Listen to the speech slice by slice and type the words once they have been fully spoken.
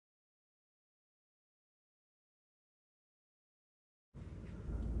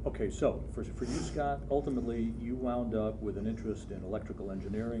Okay, so for you, Scott, ultimately you wound up with an interest in electrical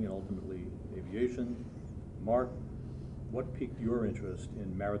engineering and ultimately aviation. Mark, what piqued your interest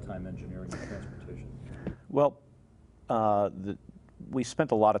in maritime engineering and transportation? Well, uh, the, we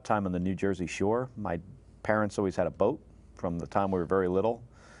spent a lot of time on the New Jersey shore. My parents always had a boat from the time we were very little.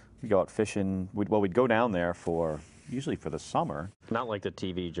 We'd go out fishing. We'd go down there usually for the summer. Not like the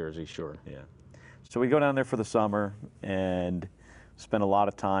TV Jersey Shore. Yeah. So we'd go down there for the summer and spend a lot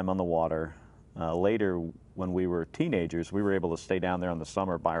of time on the water. Later, when we were teenagers, we were able to stay down there in the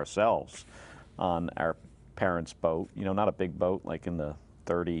summer by ourselves on our parents' boat. You know, not a big boat like in the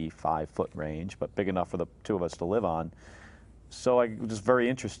 35-foot range, but big enough for the two of us to live on. So I was very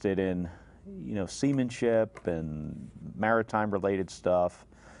interested in, seamanship and maritime-related stuff.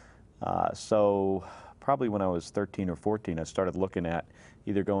 So probably when I was 13 or 14, I started looking at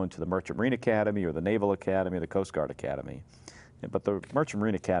either going to the Merchant Marine Academy or the Naval Academy or the Coast Guard Academy. But the Merchant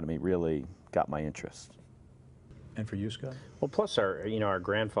Marine Academy really got my interest. And for you, Scott? Well, plus our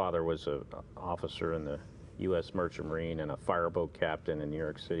grandfather was an officer in the U.S. Merchant Marine and a fireboat captain in New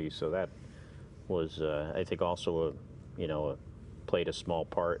York City, so that was, I think, also played a small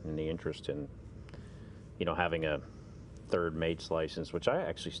part in the interest in, having a third mate's license, which I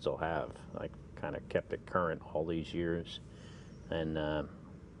actually still have. I kind of kept it current all these years, and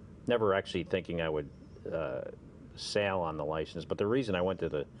never actually thinking I would sail on the license. But the reason I went to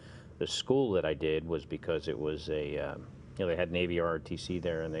the school that I did was because it was a, they had Navy ROTC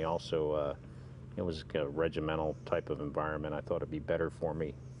there, and they also, it was a regimental type of environment. I thought it'd be better for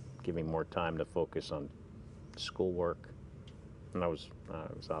me, giving more time to focus on schoolwork. And I was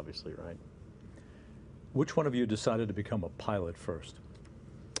obviously right. Which one of you decided to become a pilot first?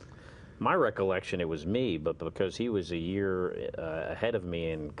 My recollection, it was me, but because he was a year ahead of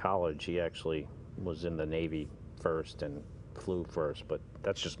me in college, he actually was in the Navy first and flew first, but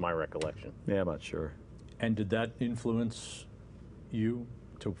that's just my recollection. Yeah, I'm not sure. And did that influence you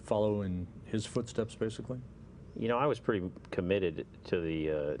to follow in his footsteps, basically? I was pretty committed to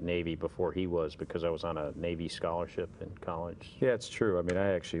the Navy before he was, because I was on a Navy scholarship in college. Yeah, it's true. I mean,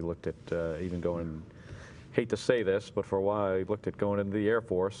 I actually looked at even going, hate to say this, but for a while I looked at going into the Air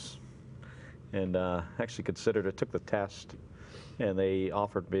Force, and actually considered it, took the test, and they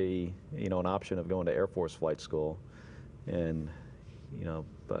offered me, an option of going to Air Force flight school. And,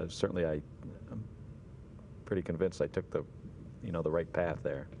 but certainly I'm pretty convinced I took the right path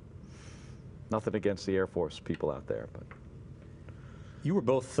there. Nothing against the Air Force people out there, but. You were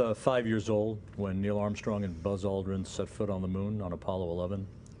both 5 years old when Neil Armstrong and Buzz Aldrin set foot on the moon on Apollo 11.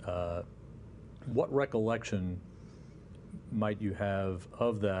 What recollection might you have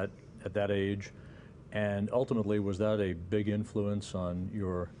of that at that age? And ultimately, was that a big influence on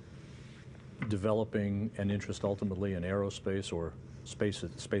your developing an interest ultimately in aerospace or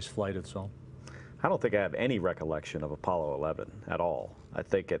space flight itself? I don't think I have any recollection of Apollo 11 at all. I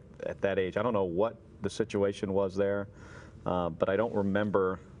think at that age, I don't know what the situation was there, but I don't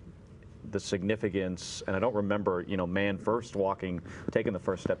remember the significance, and I don't remember, man first taking the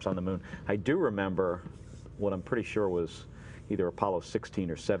first steps on the moon. I do remember what I'm pretty sure was either Apollo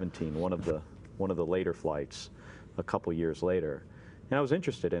 16 or 17, one of the later flights, a couple years later, and I was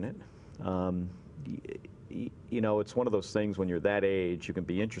interested in it. It's one of those things when you're that age, you can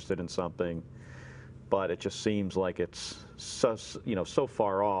be interested in something, but it just seems like it's so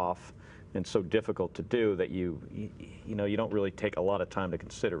far off and so difficult to do that you don't really take a lot of time to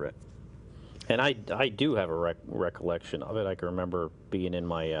consider it. And I do have a recollection of it. I can remember being in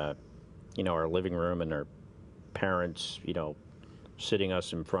my, our living room, and our parents, sitting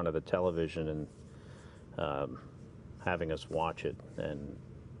us in front of the television and having us watch it.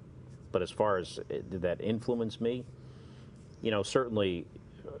 But as far as did that influence me, certainly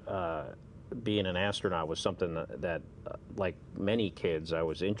being an astronaut was something that like many kids, I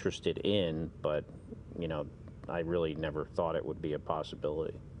was interested in, but I really never thought it would be a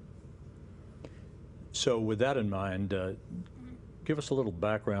possibility. So with that in mind, give us a little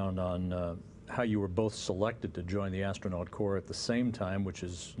background on how you were both selected to join the astronaut corps at the same time, which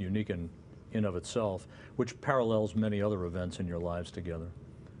is unique in of itself, which parallels many other events in your lives together.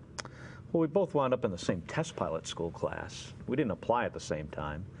 Well, we both wound up in the same test pilot school class. We didn't apply at the same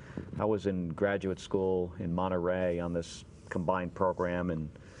time. I was in graduate school in Monterey on this combined program,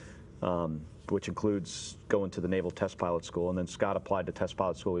 and which includes going to the Naval Test Pilot School, and then Scott applied to Test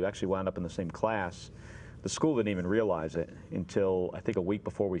Pilot School. We actually wound up in the same class. The school didn't even realize it until I think a week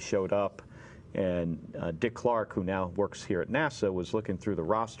before we showed up, and Dick Clark, who now works here at NASA, was looking through the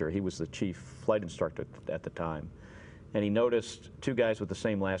roster. He was the chief flight instructor at the time, and he noticed two guys with the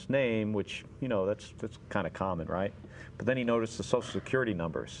same last name, which, you know, that's kind of common, right? But then he noticed the Social Security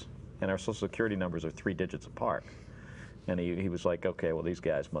numbers, and our Social Security numbers are 3 digits apart. And he was like, okay, well, these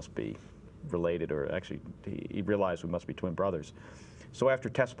guys must be related, or actually, he realized we must be twin brothers. So after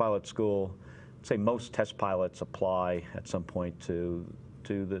test pilot school, I'd say most test pilots apply at some point to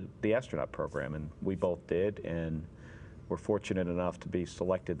the astronaut program, and we both did, and were fortunate enough to be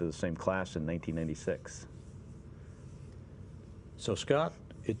selected to the same class in 1996. So Scott,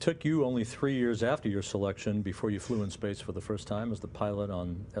 it took you only 3 years after your selection before you flew in space for the first time as the pilot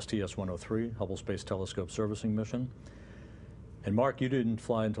on STS-134, Hubble Space Telescope servicing mission. And Mark, you didn't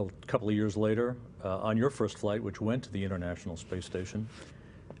fly until a couple of years later on your first flight, which went to the International Space Station.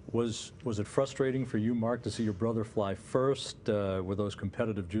 Was it frustrating for you, Mark, to see your brother fly first? Were those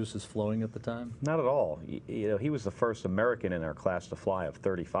competitive juices flowing at the time? Not at all. You know, he was the first American in our class to fly of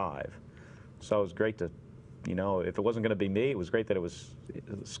 35. So it was great to, you know, if it wasn't going to be me, it was great that it was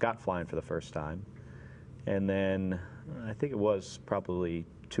Scott flying for the first time. And then I think it was probably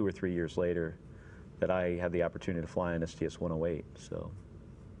 2 or 3 years later that I had the opportunity to fly on STS-108. So,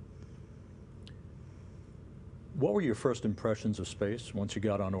 what were your first impressions of space once you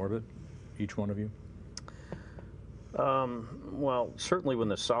got on orbit, each one of you? Well, certainly when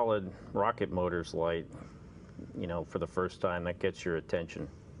the solid rocket motors light, you know, for the first time, that gets your attention.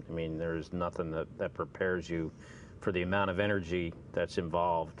 I mean, there's nothing that prepares you for the amount of energy that's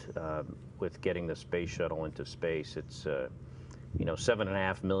involved with getting the space shuttle into space. It's, you know,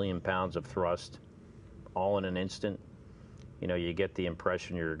 7.5 million pounds of thrust, all in an instant. You know, you get the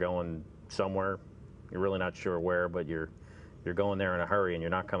impression you're going somewhere. You're really not sure where, but you're going there in a hurry, and you're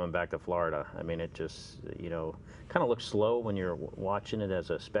not coming back to Florida. I mean, it just, you know, kind of looks slow when you're watching it as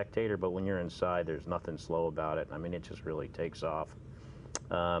a spectator, but when you're inside, there's nothing slow about it. I mean, it just really takes off.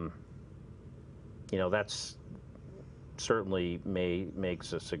 You know, that's certainly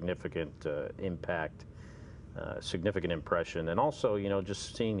makes a significant impact, significant impression. And also, you know,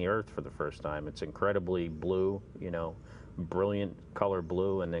 just seeing the Earth for the first time, it's incredibly blue, you know, brilliant color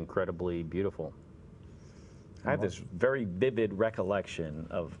blue and incredibly beautiful. I have this very vivid recollection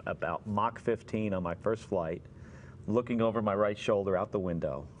of about Mach 15 on my first flight, looking over my right shoulder out the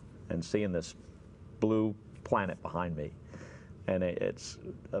window and seeing this blue planet behind me. And it's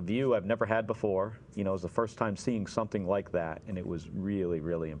a view I've never had before. You know, it was the first time seeing something like that, and it was really,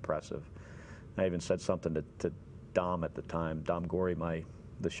 really impressive. I even said something to Dom at the time, Dom Gorey,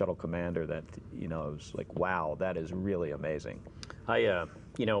 the Shuttle Commander, that, you know, it was like, wow, that is really amazing.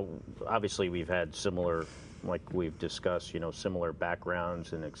 You know, obviously we've had similar, like we've discussed, you know, similar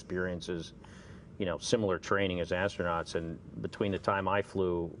backgrounds and experiences, you know, similar training as astronauts. And between the time I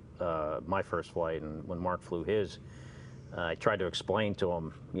flew my first flight and when Mark flew his, I tried to explain to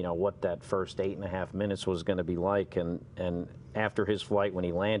him, you know, what that first 8.5 minutes was going to be like. And after his flight, when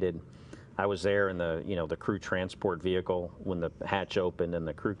he landed, I was there in the, you know, the crew transport vehicle when the hatch opened and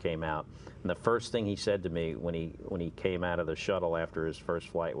the crew came out. And the first thing he said to me when he came out of the shuttle after his first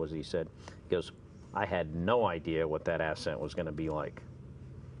flight was, he goes, I had no idea what that ascent was going to be like.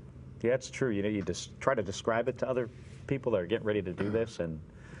 Yeah, it's true. You know, you just try to describe it to other people that are getting ready to do this. And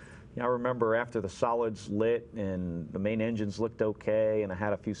you know, I remember after the solids lit and the main engines looked okay, and I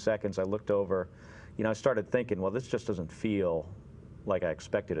had a few seconds, I looked over, you know, I started thinking, well, this just doesn't feel like I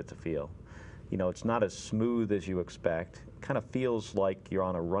expected it to feel. You know, it's not as smooth as you expect. It kind of feels like you're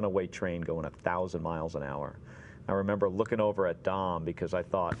on a runaway train going 1,000 miles an hour. I remember looking over at Dom because I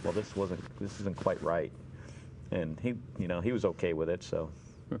thought, well, this isn't quite right. And he, you know, he was okay with it, so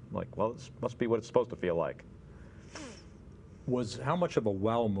I'm like, well, this must be what it's supposed to feel like. How much of a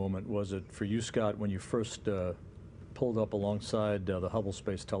wow moment was it for you, Scott, when you first pulled up alongside the Hubble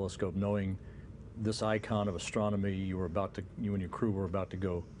Space Telescope, knowing this icon of astronomy, you and your crew were about to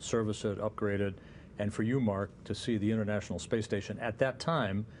go service it, upgrade it, and for you, Mark, to see the International Space Station at that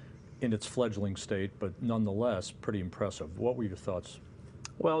time in its fledgling state, but nonetheless pretty impressive. What were your thoughts?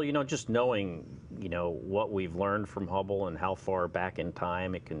 Well, you know, just knowing, you know, what we've learned from Hubble and how far back in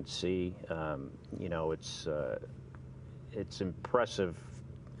time it can see, you know, it's impressive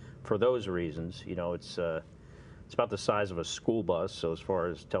for those reasons. You know, it's about the size of a school bus, so as far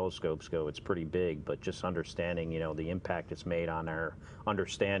as telescopes go, it's pretty big, but just understanding, you know, the impact it's made on our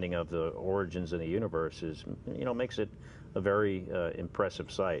understanding of the origins of the universe is, you know, makes it a very impressive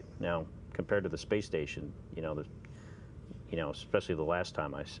sight. Now, compared to the space station, you know, especially the last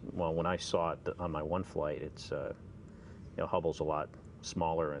time when I saw it on my one flight, it's, you know, Hubble's a lot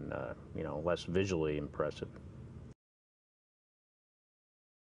smaller and, you know, less visually impressive.